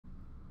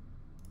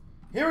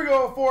Here we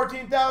go,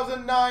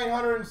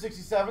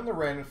 14,967. The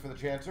randoms for the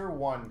chancer.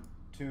 1,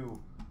 2,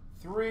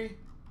 3.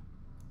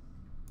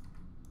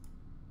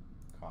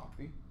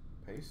 Copy,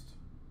 paste.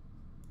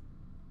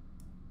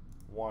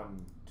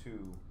 1,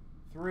 2,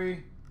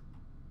 3.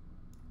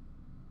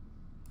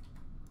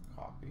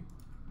 Copy,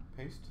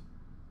 paste.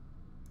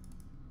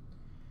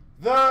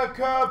 The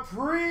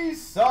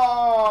Kaprizov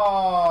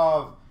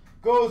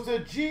goes to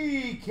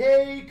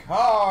GK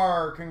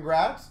Carr.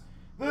 Congrats.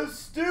 The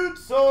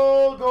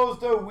Stutzel goes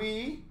to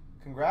Wee.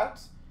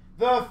 Congrats.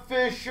 The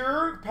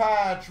Fisher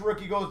patch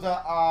rookie goes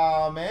to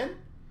Amen.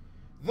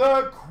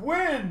 The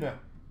Quinn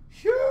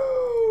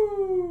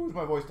Hughes,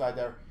 my voice died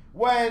there,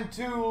 went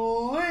to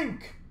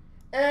Link.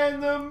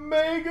 And the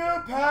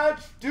Mega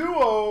Patch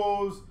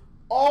Duos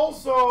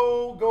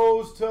also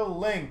goes to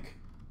Link.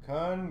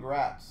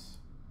 Congrats.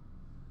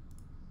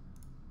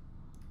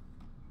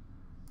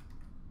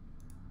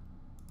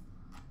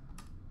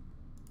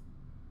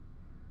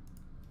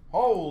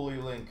 Holy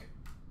Link.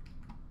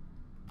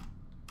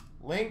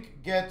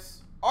 Link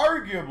gets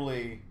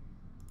arguably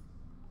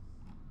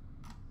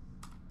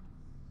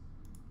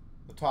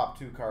the top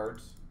 2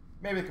 cards.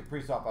 Maybe the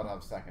Kaprizov I'd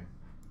have second.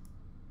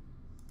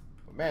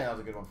 But man, that was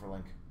a good one for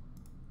Link.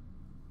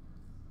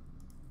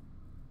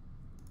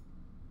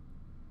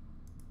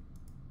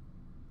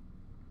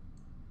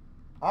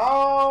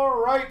 All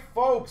right,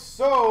 folks.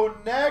 So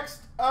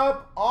next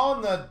up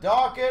on the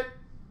docket,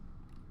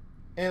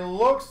 it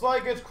looks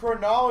like it's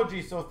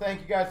chronology. So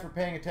thank you guys for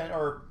paying attention,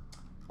 or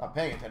not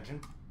paying attention,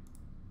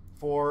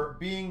 for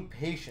being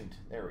patient.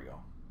 There we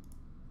go.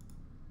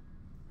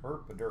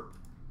 Herp-a-derp.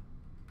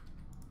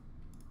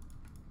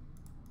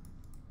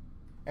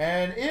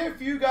 And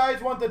if you guys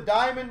want the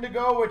diamond to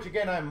go, which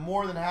again, I'm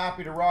more than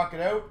happy to rock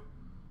it out.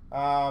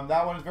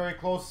 That one is very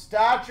close.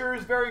 Stature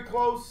is very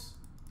close.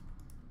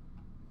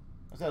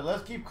 I said,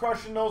 let's keep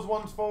crushing those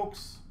ones,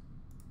 folks.